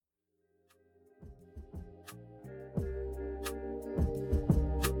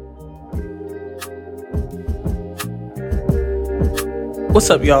What's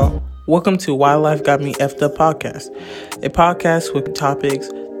up, y'all? Welcome to Why Life Got Me Effed Up podcast, a podcast with topics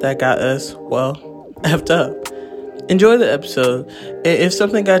that got us, well, effed up. Enjoy the episode, and if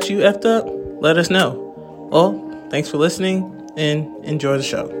something got you effed up, let us know. Well, thanks for listening, and enjoy the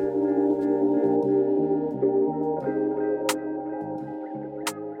show.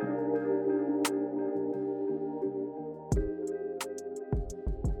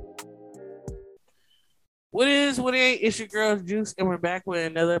 What it ain't, it's your girl Juice, and we're back with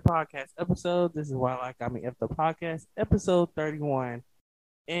another podcast episode. This is Why Life Got Me Effed Up podcast, episode 31.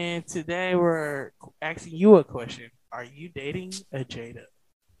 And today we're asking you a question. Are you dating a Jada?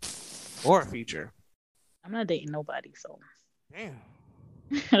 Or a Future? I'm not dating nobody, so. Damn.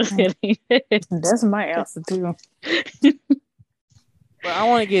 That's my answer too. But I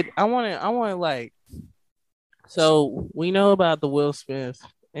want to like, so we know about the Will Smith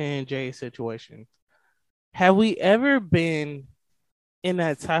and Jay situation. Have we ever been in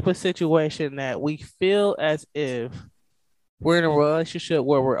that type of situation that we feel as if we're in a relationship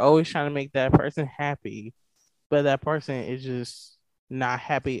where we're always trying to make that person happy, but that person is just not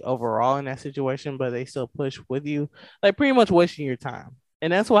happy overall in that situation, but they still push with you, like pretty much wasting your time?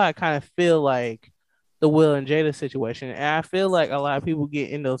 And that's why I kind of feel like the Will and Jada situation. And I feel like a lot of people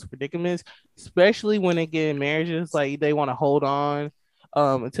get in those predicaments, especially when they get in marriages, like they want to hold on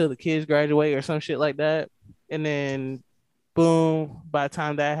until the kids graduate or some shit like that. And then boom, by the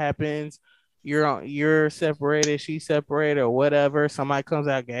time that happens, you're separated, she's separated, or whatever. Somebody comes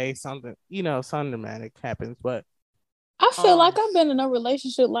out gay, something dramatic happens. But I feel like I've been in a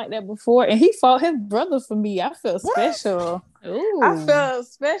relationship like that before, and he fought his brother for me. I felt special. Ooh. I felt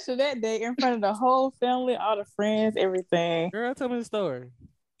special that day in front of the whole family, all the friends, everything. Girl, tell me the story.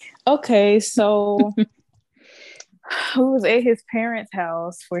 Okay, so we was at his parents'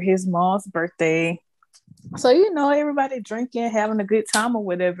 house for his mom's birthday. So, everybody drinking, having a good time or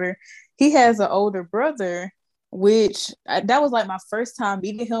whatever. He has an older brother, which that was like my first time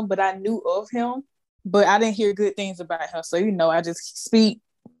meeting him, but I knew of him, but I didn't hear good things about him. So, I just keep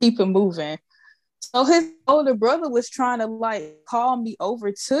it moving. So his older brother was trying to like call me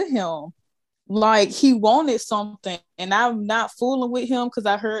over to him. Like he wanted something, and I'm not fooling with him because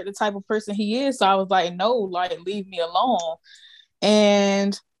I heard the type of person he is. So I was like, no, like leave me alone.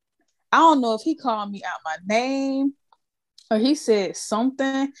 And I don't know if he called me out my name or he said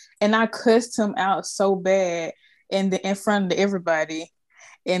something, and I cussed him out so bad in front of everybody.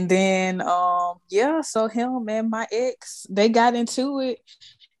 And then so him and my ex, they got into it,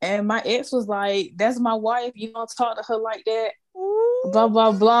 and my ex was like, "That's my wife. You don't talk to her like that." Ooh. Blah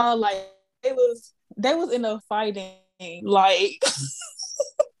blah blah. Like they was in a fighting. Like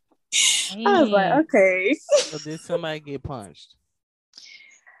I was like, okay. So did somebody get punched?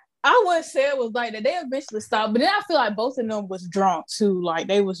 I wouldn't say it was like that. They eventually stopped, but then I feel like both of them was drunk too. Like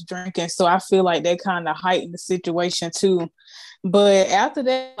they was drinking, so I feel like they kind of heightened the situation too. But after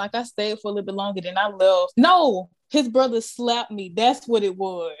that, like I stayed for a little bit longer, then I left. No, his brother slapped me. That's what it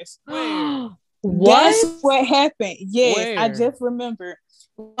was. Where? What? That's what happened. Yes, Where? I just remember.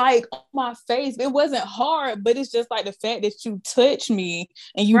 Like on my face, it wasn't hard, but it's just like the fact that you touch me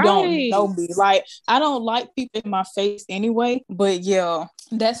and you don't know me. Like I don't like people in my face anyway, but yeah,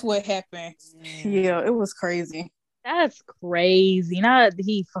 that's what happened. Yeah, it was crazy. That's crazy. Not that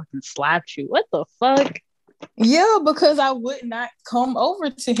he fucking slapped you. What the fuck? Yeah, because I would not come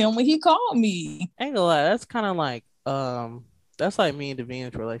over to him when he called me. Ain't gonna lie, that's kind of like that's like me and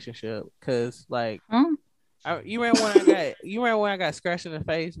Davina's relationship. Cause like you remember when I got scratched in the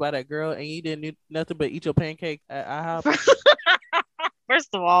face by that girl and you didn't do nothing but eat your pancake at IHOP? First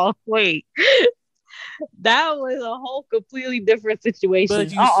of all, wait. That was a whole completely different situation. But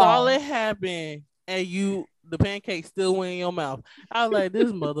you saw it happen and the pancake still went in your mouth. I was like,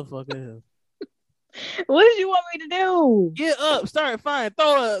 this motherfucker. What did you want me to do? Get up, start fine,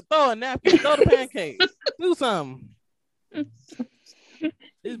 throw a napkin, throw the pancake, do something.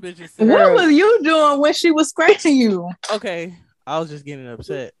 This bitch is what was you doing when she was scratching you? Okay, I was just getting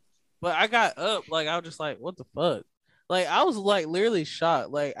upset, but I got up, like I was just like, what the fuck? Like I was like literally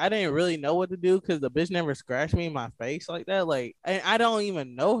shocked. Like I didn't really know what to do because the bitch never scratched me in my face like that. Like, and I don't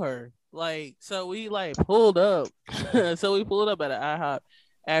even know her. Like, so we like pulled up. So we pulled up at an IHOP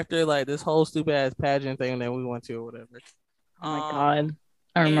after like this whole stupid ass pageant thing that we went to or whatever. Oh my god,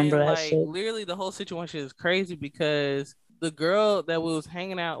 I remember that like, shit. Literally, the whole situation is crazy because the girl that we was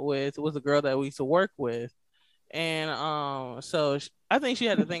hanging out with was a girl that we used to work with, and so I think she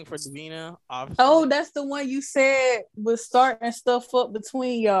had a thing for Davina. Obviously. Oh, that's the one you said was starting stuff up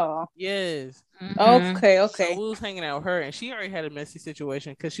between y'all. Yes. Mm-hmm. Okay. So we was hanging out with her, and she already had a messy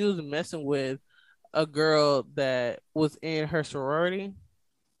situation because she was messing with a girl that was in her sorority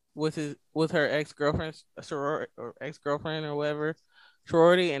with her ex girlfriend's sorority or ex girlfriend or whatever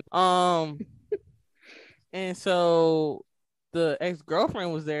sorority, and so the ex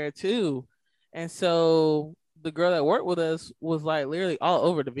girlfriend was there too, and so the girl that worked with us was like literally all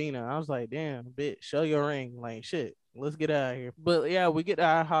over Davina. I was like, damn, bitch, show your ring, like shit. Let's get out of here. But yeah, we get to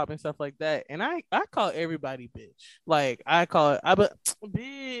IHOP and stuff like that. And I call everybody bitch. Like I call it I but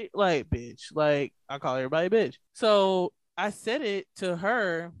bitch like bitch. Like I call everybody bitch. So I said it to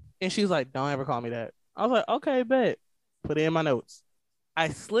her and she's like, don't ever call me that. I was like, okay, bet. Put it in my notes. I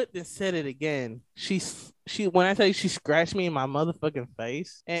slipped and said it again. She when I tell you she scratched me in my motherfucking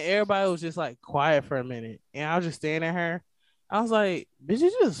face, and everybody was just like quiet for a minute, and I was just staring at her. I was like, "Did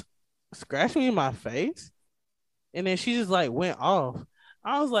you just scratch me in my face?" And then she just like went off.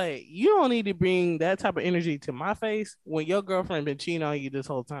 I was like, "You don't need to bring that type of energy to my face when your girlfriend been cheating on you this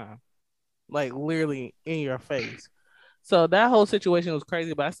whole time, like literally in your face." So that whole situation was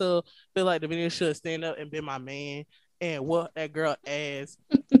crazy, but I still feel like the video should stand up and be my man and whoop that girl ass,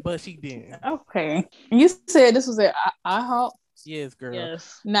 but she didn't. Okay. You said this was at IHOP? Yes, girl.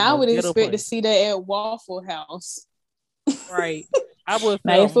 Yes. The Now I most would ghetto expect to place. see that at Waffle House. Right. I would have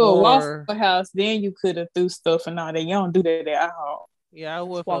Now, if felt it was more. Waffle House, then you could have threw stuff and all that. You don't do that at IHOP. Yeah, I would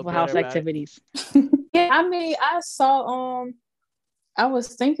It's have felt Waffle better House about it. activities. Yeah, I mean, I saw I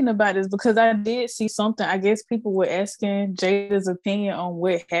was thinking about this because I did see something. I guess people were asking Jada's opinion on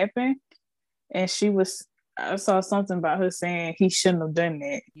what happened, and I saw something about her saying he shouldn't have done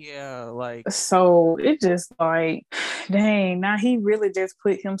that. Yeah, like So it just like, dang, now he really just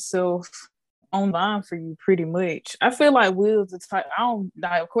put himself online for you pretty much. I feel like Will's the type, I don't,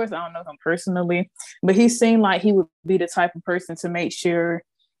 like, of course, I don't know him personally, but he seemed like he would be the type of person to make sure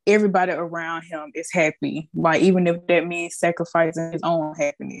everybody around him is happy. Like, even if that means sacrificing his own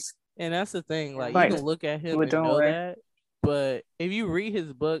happiness. and that's the thing. Like you Yeah. Like, can that's look at what him we're and know doing. that, but if you read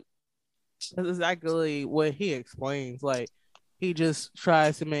his book, that's exactly what he explains. Like he just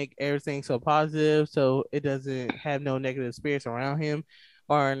tries to make everything so positive, so it doesn't have no negative spirits around him,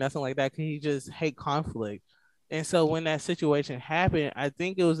 or nothing like that. Cause he just hate conflict, and so when that situation happened, I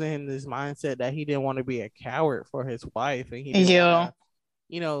think it was in this mindset that he didn't want to be a coward for his wife, and he didn't want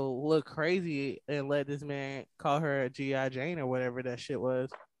Yeah. to, look crazy and let this man call her a GI Jane or whatever that shit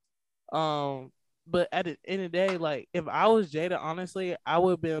was. Um, but at the end of the day, like if I was Jada, honestly, I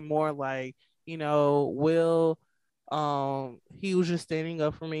would have been more like, Will, he was just standing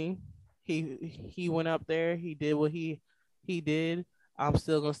up for me. He went up there, he did what he did. I'm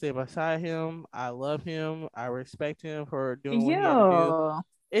still gonna stay beside him. I love him. I respect him for doing what he had to do. Yeah.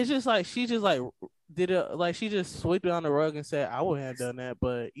 It's just like she just like did it like she just swept it on the rug and said, I wouldn't have done that,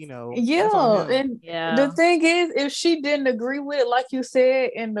 but that's on Yeah. him. And the Yeah. thing is, if she didn't agree with it, like you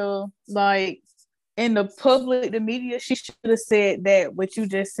said, in the public, the media, she should have said that what you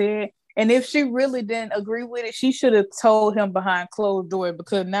just said. And if she really didn't agree with it, she should have told him behind closed door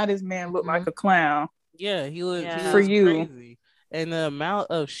because now this man looked like Mhm. a clown Yeah, he for Yeah. looks you. crazy. And the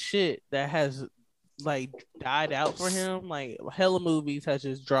amount of shit that has like died out for him, like hella movies has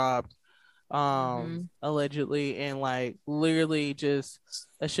just dropped Mhm. allegedly, and like literally just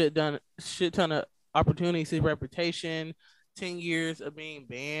a shit ton of opportunities, his reputation, 10 years of being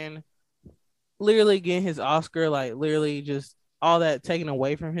banned, literally getting his Oscar, like literally just all that taken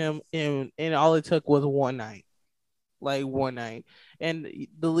away from him, and all it took was one night. Like one night. And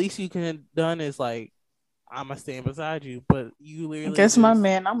the least you can have done is like, I'ma stand beside you, but you literally That's my just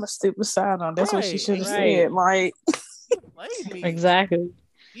man. I'm gonna stick beside him. That's what she right, should and have Right. said. Like, you played me. Exactly.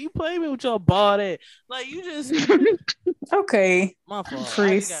 You played me with your bald head. Like you just okay, my fault. I just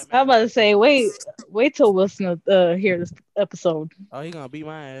Chris. got I'm mad about at to say, myself. wait till Wilson hear this episode. Oh, he gonna beat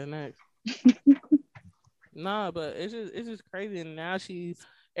my ass next. Nah, but it's just crazy. And now she,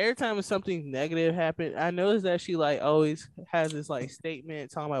 every time something negative happen, I notice that she like always has this like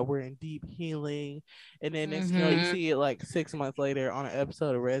statement talking about we're in deep healing, and then next you Mhm. see it like 6 months later on an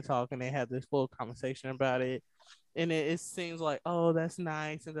episode of Red Talk, and they have this full conversation about it, and it seems like, oh, that's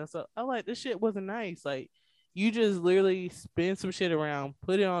nice, and that's I like this shit wasn't nice. Like you just literally spin some shit around,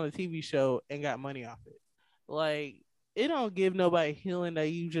 put it on a TV show, and got money off it. Like it don't give nobody healing that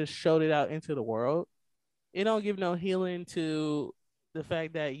you just showed it out into the world. It don't give no healing to the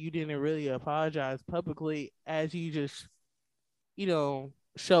fact that you didn't really apologize publicly, as you just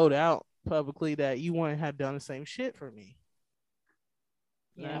showed out publicly that you wouldn't have done the same shit for me.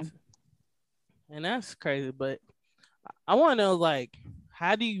 And Yeah. that's crazy. But I want to know, like,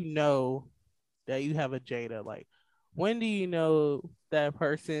 how do you know that you have a Jada? Like, when do you know that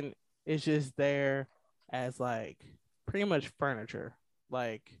person is just there as like pretty much furniture?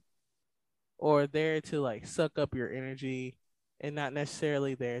 Like, or there to like suck up your energy and not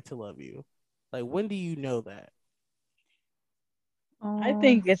necessarily there to love you? Like, when do you know that? I Um,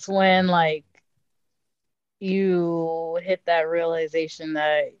 think it's when like you hit that realization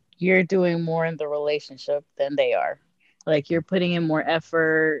that you're doing more in the relationship than they are. Like you're putting in more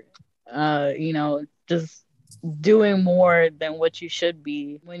effort, just doing more than what you should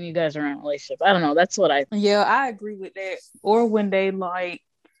be when you guys are in a relationship. I don't know. That's what I think. yeah, I agree with that. Or when they like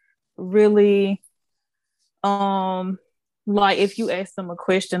really um like if you ask them a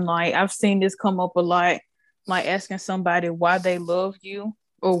question, like I've seen this come up a lot, like asking somebody why they love you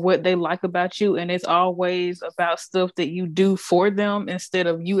or what they like about you, and it's always about stuff that you do for them instead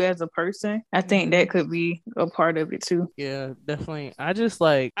of you as a person. I think Mm-hmm. that could be a part of it too. Yeah, definitely. I just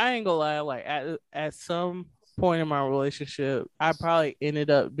like, I ain't gonna lie, like at some point in my relationship, I probably ended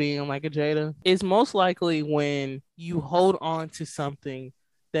up being like a Jada. It's most likely when you hold on to something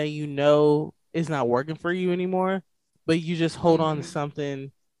that you know is not working for you anymore, but you just hold on to Mm-hmm.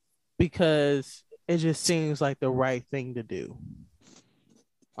 something because it just seems like the right thing to do.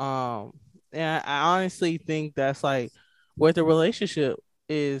 Um, and I honestly think that's like what the relationship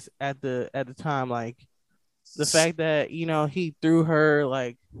is at the time. Like the fact that he threw her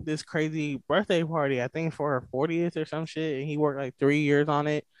like this crazy birthday party, I think for her 40th or some shit, and he worked like 3 years on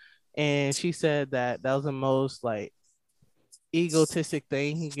it, and she said that that was the most like egotistic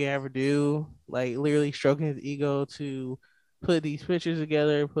thing he could ever do, like literally stroking his ego to put these pictures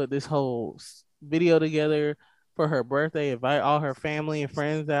together, put this whole video together for her birthday, invite all her family and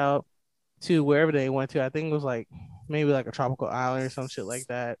friends out to wherever they went to. I think it was like maybe like a tropical island or some shit like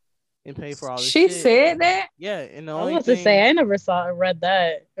that, and pay for all this She shit. said that. Yeah, and the I was only about to say thing, I never read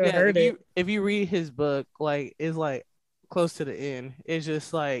that or yeah, heard it. if you read his book, like it's like close to the end. It's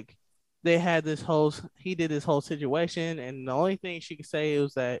just like they had this whole he did this whole situation, and the only thing she could say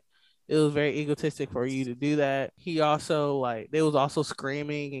was that it was very egotistic for you to do that. He also like they was also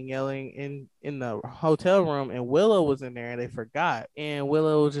screaming and yelling in the hotel room, and Willow was in there, and they forgot, and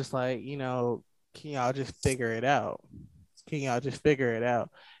Willow was just like, can y'all just figure it out? Can y'all just figure it out?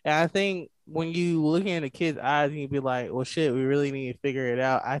 And I think when you look in the kid's eyes and you be like, well, shit, we really need to figure it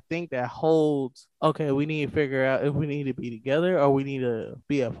out. I think that holds, okay, we need to figure out if we need to be together or we need to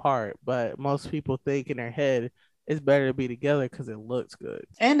be apart. But most people think in their head it's better to be together because it looks good.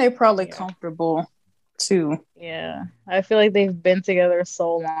 And they probably Yeah. comfortable too. Yeah. I feel like they've been together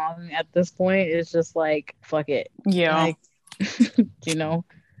so long at this point. It's just like, fuck it. Yeah. Like, you know,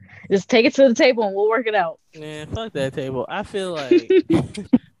 just take it to the table and we'll work it out. Man, fuck that table. I feel like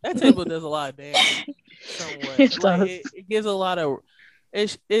that table does a lot of damage somewhat. It Like does. it gives a lot of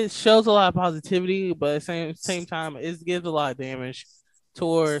it shows a lot of positivity, but at the same time it gives a lot of damage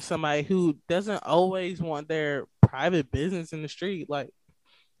towards somebody who doesn't always want their private business in the street. Like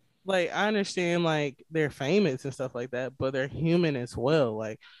I understand like they're famous and stuff like that, but they're human as well.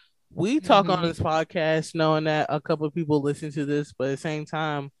 Like we talk on Hmm. this podcast knowing that a couple of people listen to this, but at the same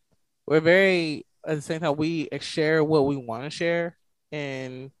time we're very at the same time we share what we want to share,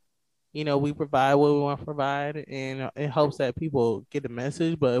 and we provide what we want to provide, and it hopes that people get the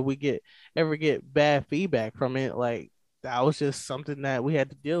message. But if we ever get bad feedback from it, like that was just something that we had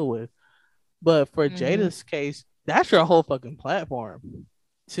to deal with. But for Hmm. Jada's case, that's your whole fucking platform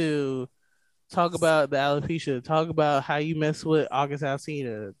to talk about the alopecia, talk about how you mess with August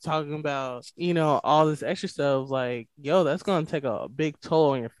Alsina, talking about, all this extra stuff. Like, yo, that's gonna take a big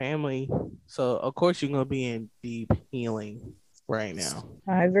toll on your family. So of course you're gonna be in deep healing right now.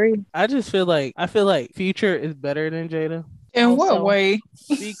 I agree. I feel like Future is better than Jada In what Also, way?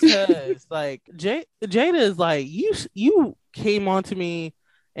 because like Jada is like you came onto me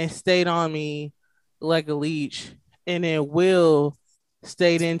and stayed on me like a leech, and then Will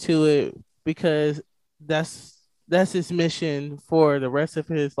stayed into it because that's his mission for the rest of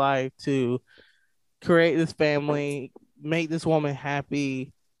his life, to create this family, make this woman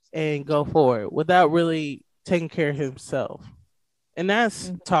happy, and go forward without really taking care of himself. And that's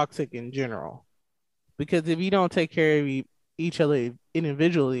mhm. toxic in general, because if you don't take care of each other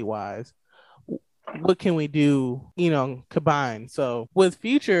individually wise, what can we do, combined? So with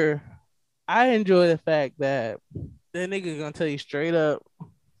Future, I enjoy the fact that that nigga gonna tell you straight up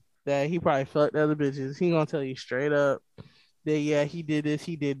that he probably fucked other bitches. He gonna tell you straight up that yeah, he did this,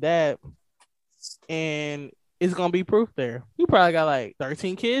 he did that, and it's gonna be proof there. He probably got like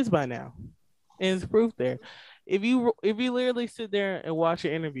 13 kids by now, and it's proof there. If you literally sit there and watch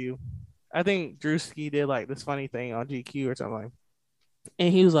an interview, I think Drewski did like this funny thing on GQ or something, like,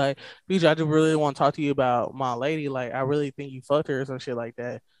 and he was like, "Future, I just really want to talk to you about my lady. Like, I really think you fucked her or some shit like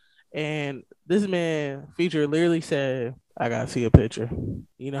that." And this man feature literally said, "I gotta see a picture."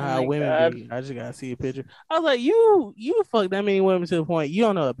 You know Oh how my women god. be. I just gotta see a picture. I was like, you fuck that many women to the point you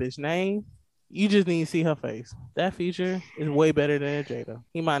don't know a bitch name. You just need to see her face. That feature is way better than a Jada.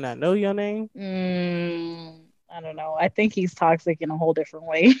 He might not know your name. I don't know. I think he's toxic in a whole different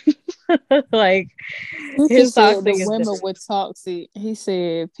way. Like Future his said the toxic is women different. were toxic. He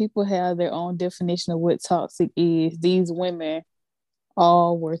said people have their own definition of what toxic is. These women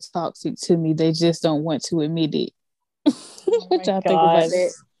all were toxic to me. They just don't want to admit it. Oh What my y'all think about god.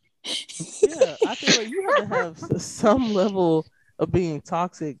 that? Yeah, I feel like you have to have some level of being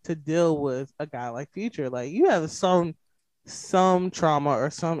toxic to deal with a guy like Future. Like you have some trauma or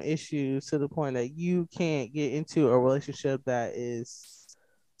some issues to the point that you can't get into a relationship that is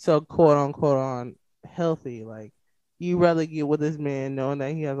so quote unquote on healthy. Like you rather get with this man knowing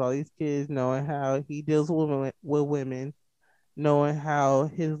that he has all these kids, knowing how he deals with women, knowing how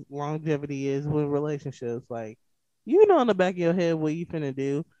his longevity is with relationships. Like, you know, in the back of your head what you finna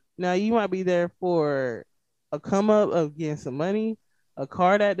do. Now, you might be there for a come up of getting some money, a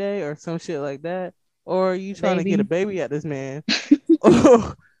car that day, or some shit like that. Or you trying to get a Baby. baby at this man,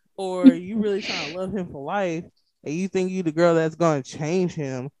 or you really trying to love him for life, and you think you the girl that's gonna change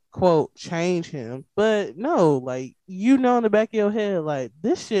him, quote, change him. But no, like you know in the back of your head, like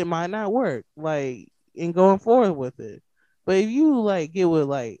this shit might not work, like in going forward with it. But if you like get with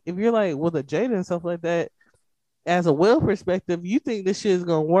like if you're like with a Jada and stuff like that, as a will perspective, you think this shit is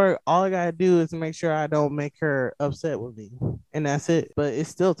gonna work. All I gotta do is make sure I don't make her upset with me, and that's it. But it's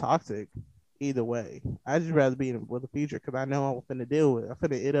still toxic either way. I just rather be with the future because I know I'm finna deal with. I'm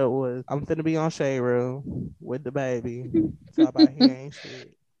finna it up with. I'm finna be on Shade Room with the baby. Talk about he ain't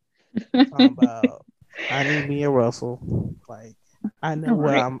shit. Talking about I need me a Russell. Like I know All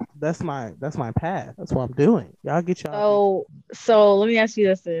what right. I'm. That's my path. That's what I'm doing. Y'all get y'all future. So let me ask you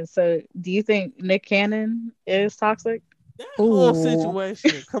this then. So do you think Nick Cannon is toxic? That whole Ooh,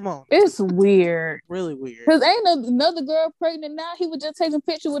 situation. Come on, it's weird. really weird. Cause ain't another girl pregnant now. He was just taking a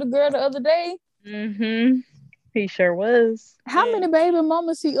picture with a girl the other day. Mm-hmm. He sure was. How And many baby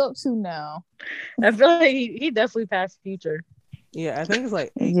mamas he up to now? I feel like he definitely passed Future. yeah, I think it's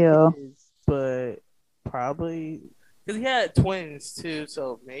like 8 Yeah, kids, but probably because he had twins too,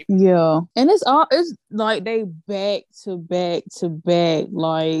 so maybe yeah, and it's like they back to back to back.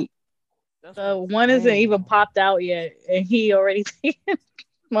 Like that's what The I'm one isn't even saying. popped out yet, and he already taken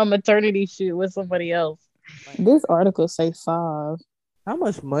my maternity shoot with somebody else. Like, this article say 5. how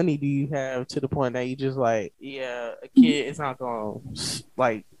much money do you have to the point that you just like, yeah, a kid is not gonna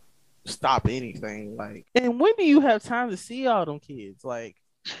like stop anything? Like, and when do you have time to see all them kids? Like,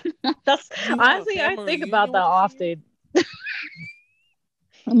 That's you have a honestly, I family think about reunion that with the kids? often.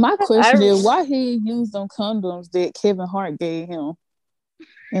 My question I is why he used them condoms that Kevin Hart gave him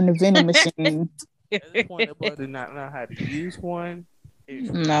in the vending machine. At this point, that boy do not know how to use one. It's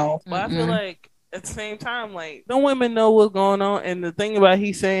crazy. no. But I feel Mm-mm. like at the same time, like don't women know what's going on? And the thing about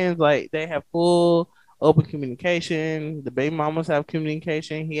he's saying is like they have full open communication. The baby mamas have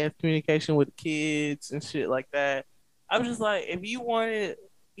communication. He has communication with the kids and shit like that. I'm just like, if you wanted,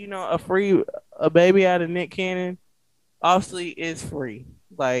 a baby out of Nick Cannon, obviously it's free.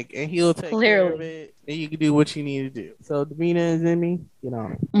 Like, and he'll take care of Clearly, it, and you can do what you need to do. So, Davina and Zimmy, get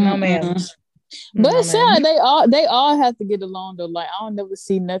on it. no, ma'am. Mm-mm. But No, it ma'am. sounds they all have to get along though. Like I don't never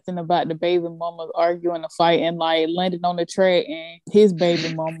see nothing about the baby mamas arguing a fight and like landing on the track and his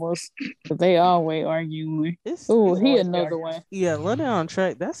baby mamas. Cause they always arguing. Oh, It's he Always be another arguing. one. Yeah, London on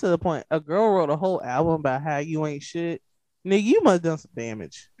track. That's to the point. A girl wrote a whole album about how you ain't shit. Nigga, you must done some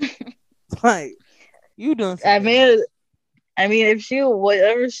damage. Like you done some I damage. mean, if she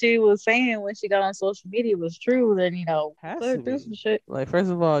whatever she was saying when she got on social media was true, then Has put her to through be. some shit. Like first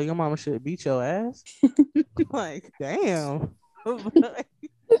of all, your mama should beat your ass. Like damn.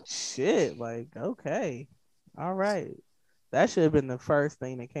 Shit. Like okay, all right. That should have been the first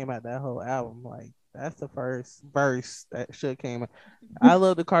thing that came out that whole album. Like that's the first verse that should came. I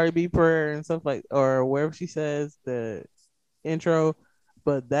love the Cardi B prayer and stuff like, or wherever she says the intro,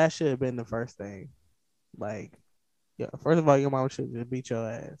 but that should have been the first thing. Like, yeah, first of all, your mom should just beat your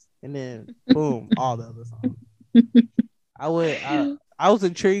ass, and then boom, all the other songs. I was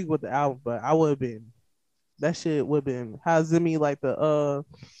intrigued with the album, but I would have been that shit would have been how Zimmy like the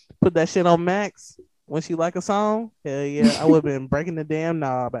put that shit on Max when she like a song. Hell yeah, I would have been breaking the damn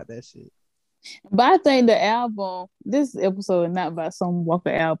knob about that shit. But I think the album, this episode is not about some Walker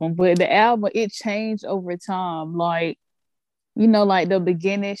album, but the album it changed over time. Like, like the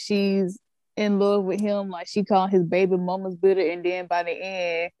beginning, she's in love with him, like she called his baby mama's bitter, and then by the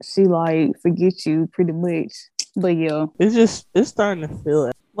end, she like forget you pretty much. But yeah. It's starting to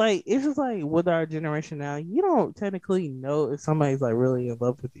feel like it's just like with our generation now, you don't technically know if somebody's like really in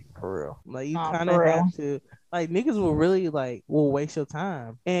love with you for real. Like you Nah, kind of for have real. to like niggas will really like will waste your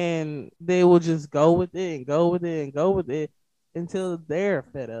time and they will just go with it and go with it and go with it until they're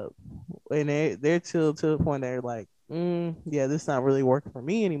fed up and they're to the point they're like, yeah, this not really working for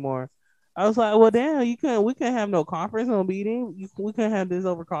me anymore. I was like, well, damn, you couldn't. We couldn't have no conference, no meeting. We couldn't have this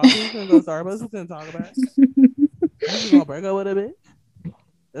over coffee. We couldn't go to Starbucks. We couldn't talk about it. You just gonna break up with a bitch?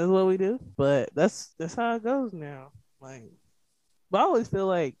 That's what we do. But that's how it goes now. Like, but I always feel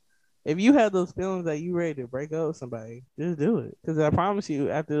like if you have those feelings that you ready to break up with somebody, just do it. Because I promise you,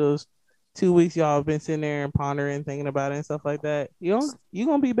 after those 2 weeks y'all have been sitting there and pondering, thinking about it and stuff like that, you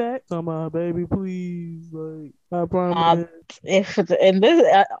gonna be back. Come on, baby, please. Like I Nah, promise. if and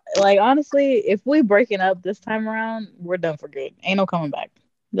this like honestly, if we breaking up this time around, we're done for good. Ain't no coming back.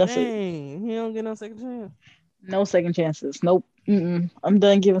 That's it. Dang, he don't get no second chance. No second chances. Nope. I'm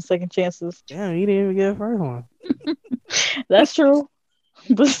done giving second chances. Damn, he didn't even get a first one. That's true,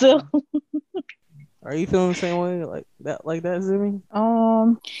 but still. Are you feeling the same way like that, Zimmy?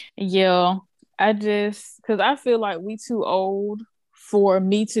 Um, yeah, I just because I feel like we too old for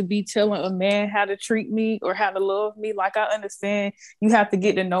me to be telling a man how to treat me or how to love me. Like I understand you have to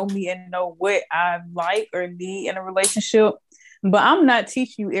get to know me and know what I like or need in a relationship, but I'm not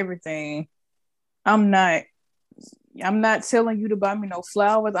teaching you everything. I'm not. I'm not telling you to buy me no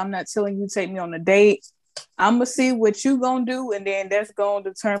flowers. I'm not telling you to take me on a date. I'm gonna see what you gonna do, and then that's gonna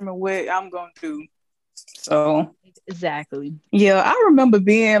determine what I'm gonna do. So Exactly. yeah, I remember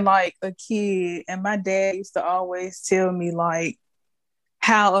being like a kid, and my dad used to always tell me like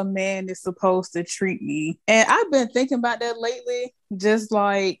how a man is supposed to treat me. And I've been thinking about that lately, just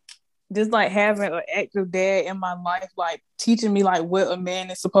like having an active dad in my life, like teaching me like what a man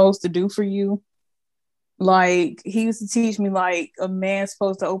is supposed to do for you. Like he used to teach me like a man's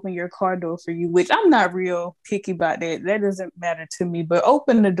supposed to open your car door for you, which I'm not real picky about that. That doesn't matter to me. But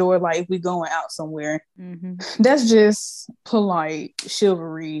open the door like if we going out somewhere. Hmm. That's just polite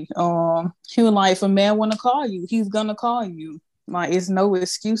chivalry. He was like, if a man want to call you, he's gonna call you. Like, it's no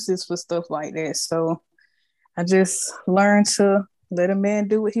excuses for stuff like that. So I just learned to let a man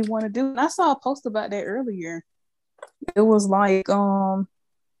do what he want to do. And I saw a post about that earlier. It was like,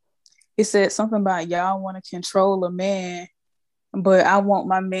 it said something about y'all want to control a man, but I want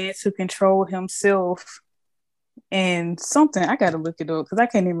my man to control himself. And something I gotta look it up because I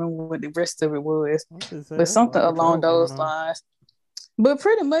can't even remember what the rest of it was, I should say but that's a lot something of along control going those on. lines. But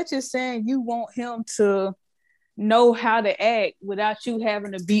pretty much it's saying you want him to know how to act without you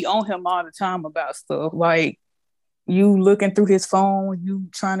having to be on him all the time about stuff. Like you looking through his phone, you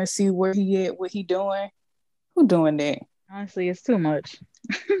trying to see where he at, what he doing. Who doing that? Honestly, it's too much.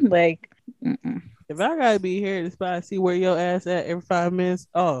 Like, If I gotta be here at the spot, see where your ass at every 5 minutes.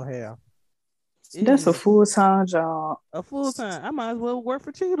 Oh hell, it's That's a just full-time job. a full time. I might as well work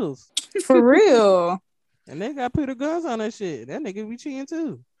for Cheetos, For real. and they got Peter guns on that shit. That nigga be cheating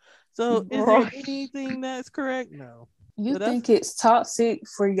too. So is bro. there anything that's correct? No, You but that's think it's toxic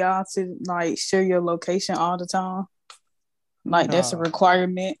for y'all to like share your location all the time? Like that's a no.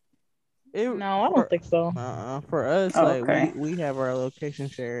 requirement. It No, I don't think so. for us Oh, like okay. we have our location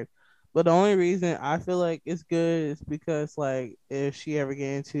shared, but the only reason I feel like it's good is because like if she ever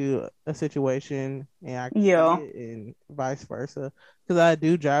get into a situation and I can see Yeah. it and vice versa, because I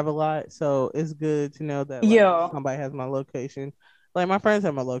do drive a lot, so it's good to know that like Yeah. somebody has my location, like my friends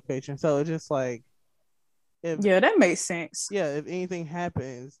have my location, so it's just like if Yeah, that makes sense. yeah if anything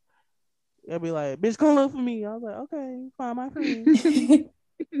happens, they'll be like, bitch, come look for me. I was like, okay, find my friend.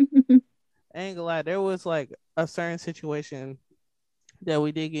 I ain't gonna lie, there was like a certain situation that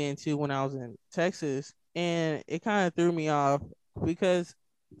we did get into when I was in Texas, and it kind of threw me off because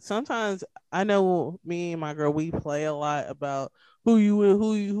sometimes I know me and my girl we play a lot about who you with,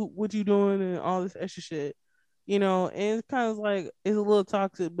 what you doing, and all this extra shit. And it's kind of like it's a little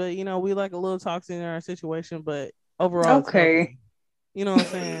toxic, but we like a little toxic in our situation, but overall it's Okay. healthy. You know what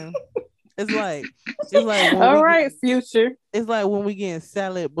I'm saying? It's like it's like when All we get right, future. it's like when we getting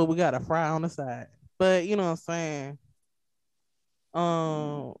salad, but we got a fry on the side. But you know what I'm saying?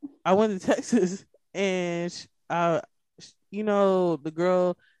 um I went to Texas and the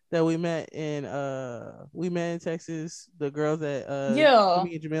girl that we met in Texas, the girls that Yeah.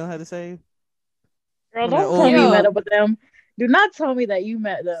 me and Jamil had to save Girl, from that don't tell old me you met Yeah. up with them. Do not tell me that you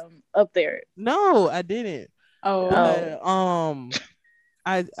met them up there. no, I didn't. Oh. Oh,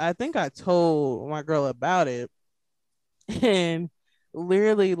 But I think I told my girl about it and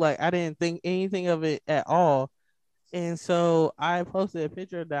literally like I didn't think anything of it at all. And so I posted a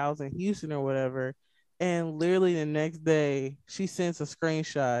picture that I was in Houston or whatever. And literally the next day, she sends a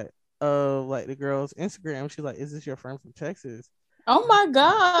screenshot of like the girl's Instagram. She's like, "Is this your friend from Texas?" Oh my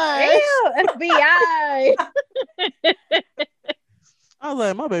gosh. Ew, FBI. I was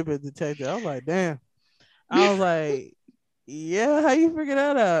like, "My baby is a detective." I was like, "Damn." I was like, "Yeah, how you figure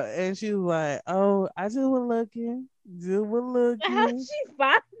that out?" And she was like, "Oh, I just was looking, just was How'd looking." she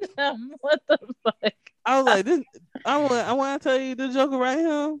find them? What the fuck? I was like, "This." I want to tell you the Joker right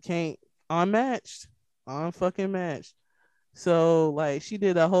here can't unmatched, unfucking matched. So like she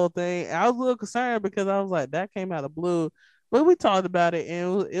did that whole thing. I was a little concerned because I was like, that came out of blue. But we talked about it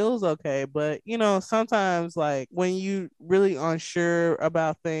and it was okay. But sometimes like when you really unsure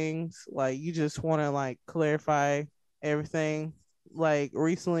about things, like you just want to like clarify everything. Like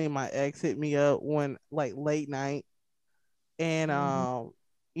recently my ex hit me up when like late night and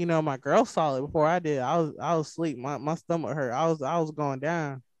Mhm. my girl saw it before I did. I was asleep. My stomach hurt. I was going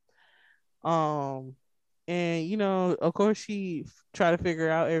down. Um, and of course, she tried to figure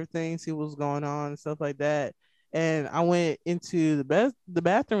out everything, see what was going on and stuff like that. And I went into the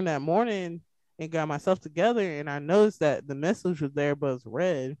bathroom that morning and got myself together, and I noticed that the message was there, but it's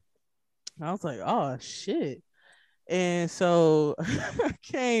red. And I was like, "Oh shit!" And so I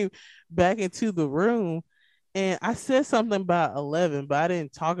came back into the room, and I said something about 11, but I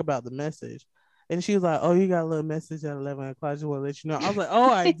didn't talk about the message. And she was like, "Oh, you got a little message at 11 o'clock. I just want to let you know." I was like, "Oh,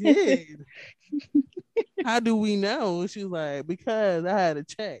 I did." How do we know? She was like, because I had to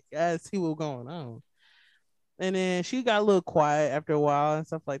check. I had to see what was going on. And then she got a little quiet after a while and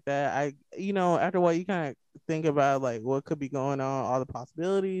stuff like that. After a while, you kind of think about like what could be going on, all the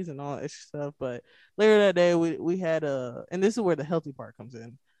possibilities and all that extra stuff. But later that day, we had and this is where the healthy part comes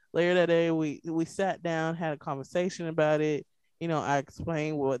in. Later that day, we sat down, had a conversation about it. I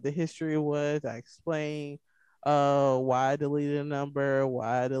explained what the history was. I explained why I deleted a number,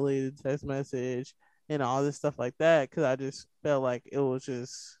 why I deleted the text message, and all this stuff like that. Because I just felt like it was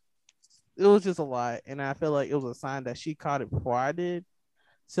just a lot, and I feel like it was a sign that she caught it before I did.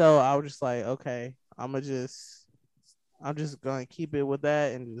 So I was just like, okay, I'm just gonna keep it with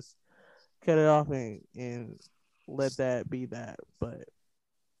that and just cut it off and let that be that. But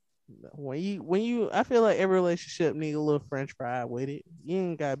I feel like every relationship need a little French fry with it. You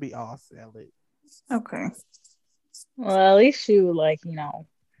ain't gotta be all salad. Okay. Well, at least you like,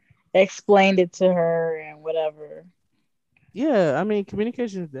 explained it to her and whatever. Yeah, I mean,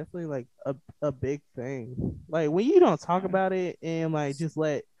 communication is definitely like a big thing. Like when you don't talk about it and like just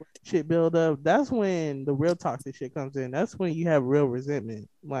let shit build up, that's when the real toxic shit comes in. That's when you have real resentment.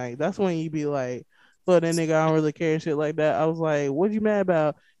 Like that's when you be like, "But that nigga, I don't really care," and shit like that. I was like, "What you mad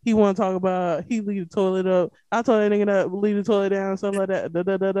about?" He want to talk about he leave the toilet up. I told that nigga to leave the toilet down and stuff like that. Da,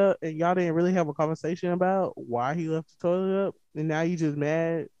 da, da, da. And y'all didn't really have a conversation about why he left the toilet up, and now you just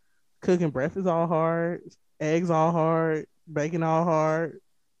mad. Cooking breakfast all hard, eggs all hard, bacon all hard.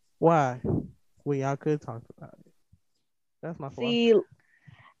 Why? Well, y'all could talk about it. That's my philosophy. See,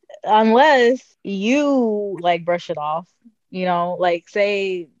 unless you like brush it off, like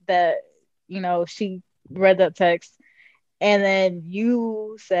say that, she read that text and then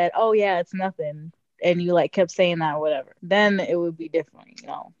you said, "Oh yeah, it's nothing," and you like kept saying that or whatever, then it would be different.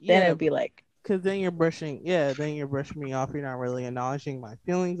 Then it Yeah, would be like, because then you're brushing me off. You're not really acknowledging my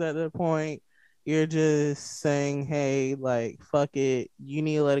feelings at that point. You're just saying, hey, like, fuck it. You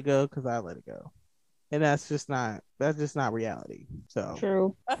need to let it go because I let it go. And that's just not reality. So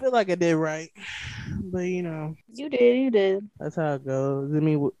true. I feel like I did right. But You did. that's how it goes. I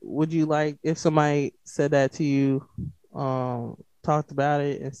mean, would you like if somebody said that to you, talked about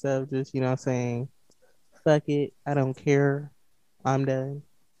it instead of just saying fuck it, I don't care, I'm done.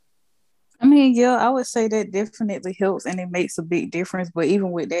 I mean, yeah, I would say that definitely helps and it makes a big difference. But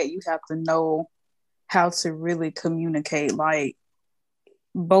even with that, you have to know how to really communicate. Like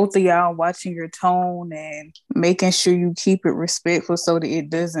both of y'all watching your tone and making sure you keep it respectful so that it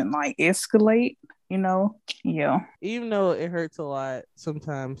doesn't like escalate, you know? Yeah. Even though it hurts a lot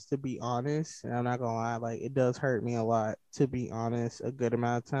sometimes to be honest, and I'm not gonna lie, like it does hurt me a lot to be honest a good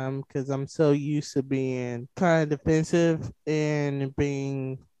amount of time because I'm so used to being kind of defensive and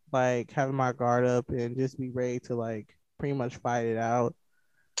being like having my guard up and just be ready to like pretty much fight it out.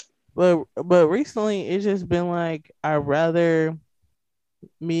 But recently it's just been like I'd rather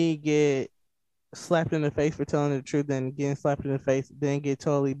me get slapped in the face for telling the truth than getting slapped in the face, then get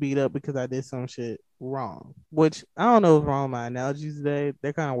totally beat up because I did some shit wrong. Which I don't know what's wrong with my analogies today.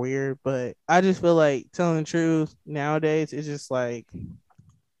 They're kind of weird, but I just feel like telling the truth nowadays is just like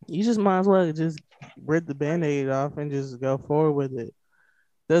you just might as well just rip the band-aid off and just go forward with it.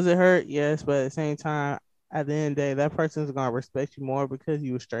 Does it hurt? Yes, but at the same time, at the end of the day, that person's gonna respect you more because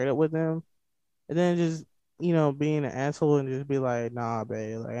you were straight up with them and then just being an asshole and just be like, nah,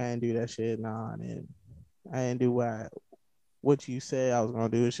 babe, like I didn't do that shit, nah, and then I didn't do what you said I was gonna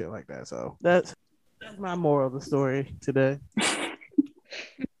do and shit like that. So that's my moral of the story today.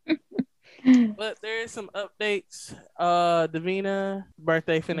 But there is some updates. Davina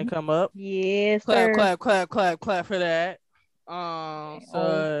birthday finna come up. Yes, Clap, sir. clap, clap, clap, clap for that.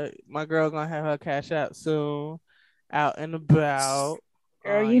 So my girl gonna have her cash out soon, out and about.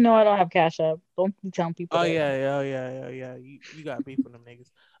 Girl, you know I don't have Cash App. Don't be telling people Oh that. yeah. You got beef with them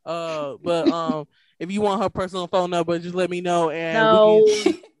niggas. But if you want her personal phone number, just let me know and No. we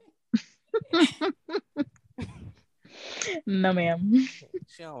can. No, ma'am.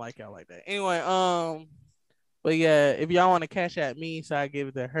 She don't like y'all like that. Anyway, but yeah, if y'all want to cash at me, so I give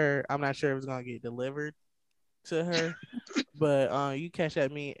it to her. I'm not sure if it's gonna get delivered to her, but you cash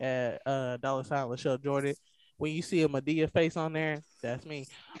at me at $ Lachelle Jordan. When you see a Medea face on there, that's me.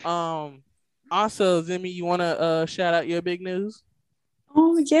 Also, Zimmy, you wanna shout out your big news?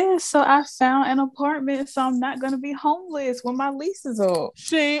 Oh yes, so I found an apartment, so I'm not gonna be homeless when my lease is up.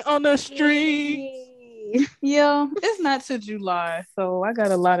 She ain't on the street. Yeah, it's not till July, so I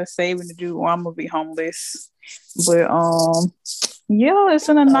got a lot of saving to do, or I'm gonna be homeless. But yeah, it's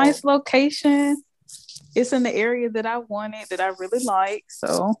in a nice location. It's in the area that I wanted, that I really like.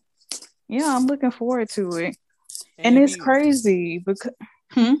 So yeah, I'm looking forward to it. And it's crazy because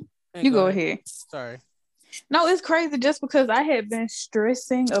you go ahead. Sorry. No, it's crazy just because I had been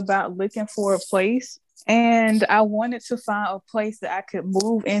stressing about looking for a place, and I wanted to find a place that I could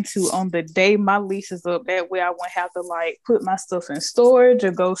move into on the day my lease is up. That way I wouldn't have to like put my stuff in storage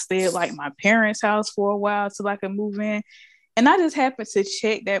or go stay at like my parents' house for a while till I could move in. And I just happened to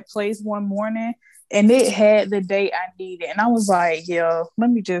check that place one morning and it had the date I needed. And I was like, yeah, let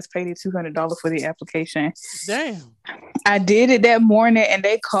me just pay the $200 for the application. Damn. I did it that morning and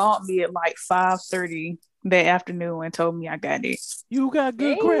they called me at like 5:30 that afternoon and told me I got it. You got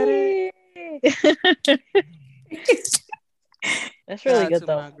good credit. That's really good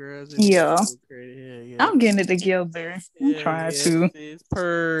though. Yeah. I'm getting it together. I'm trying to.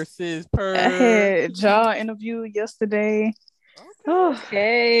 Sis, I had job interview yesterday.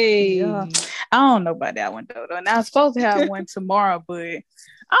 Okay. Yeah. I don't know about that one though. And I was supposed to have one tomorrow, but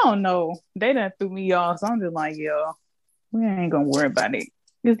I don't know. They done threw me off. So I'm just like, yo, we ain't gonna worry about it.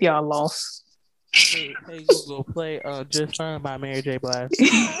 It's y'all lost. Hey Google, play Just Fine by Mary J. Blige.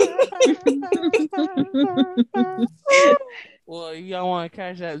 Well, y'all want to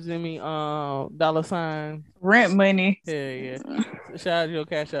cash out Zimmy $ rent money. Yeah. Shout out your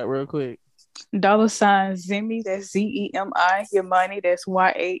cash out real quick. $ Zimmy, that's ZEMI. Your money, that's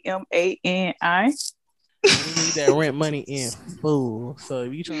YAMANI. We need that rent money in full. So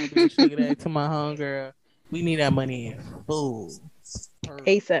if you trying to be a sugar daddy to my homegirl, we need that money in full.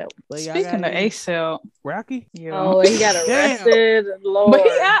 ASAP. Speaking of ASAP, Rocky. Yeah. Oh, he got arrested. Lord. But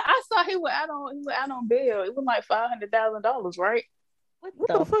I saw he was out on bail. It was like $500,000, right? What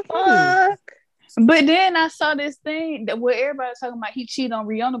the fuck? But then I saw this thing that where everybody's talking about he cheated on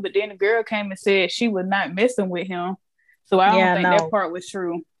Rihanna, but then the girl came and said she was not messing with him. So I don't think that part was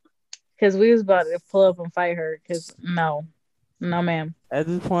true. Because we was about to pull up and fight her. Because no, ma'am. At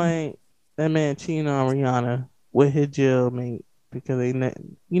this point, that man cheating on Rihanna with his jail mate because they,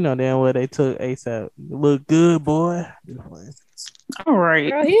 damn well they took ASAP. You look good, boy. All right.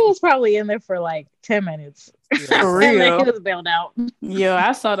 Girl, he was probably in there for like 10 minutes. Yeah, for real. And then he was bailed out. Yeah,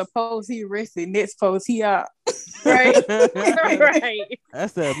 I saw the post he arrested. Next post he out. Right. Right.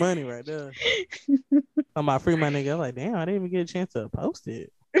 That's that money right there. On my free my nigga, I'm like, damn, I didn't even get a chance to post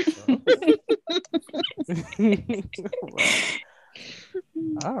it.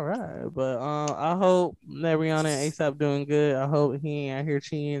 All right, but I hope that Rihanna and ASAP doing good. I hope he ain't out here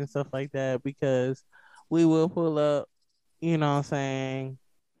cheating and stuff like that because we will pull up. You know what I'm saying?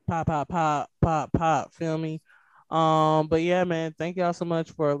 Pop, pop, pop, pop, pop. Feel me? But yeah, man, thank y'all so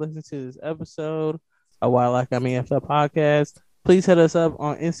much for listening to this episode of Why Like I Mean FL podcast. Please hit us up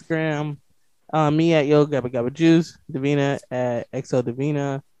on Instagram. Me at Yo Gabba Gabba Juice, Davina at XO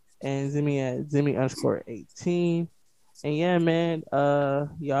Davina, and Zimmy at Zimmy_18. And yeah, man,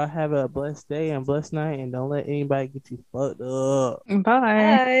 y'all have a blessed day and blessed night, and don't let anybody get you fucked up.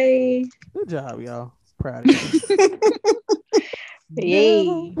 Bye. Good job, y'all. Proud of you. Yay.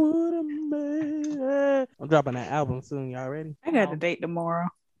 I'm dropping that album soon. Y'all ready? I got a date tomorrow.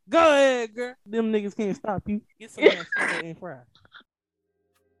 Go ahead, girl. Them niggas can't stop you. Get some of that stuff and fry.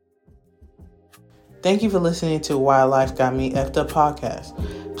 Thank you for listening to Why Life Got Me Effed Up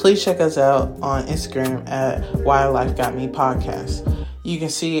podcast. Please check us out on Instagram at Why Life Got Me podcast. You can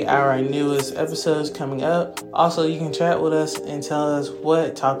see our newest episodes coming up. Also, you can chat with us and tell us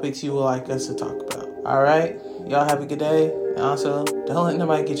what topics you would like us to talk about. All right? Y'all have a good day. And also, don't let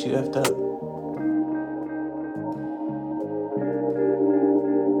nobody get you effed up.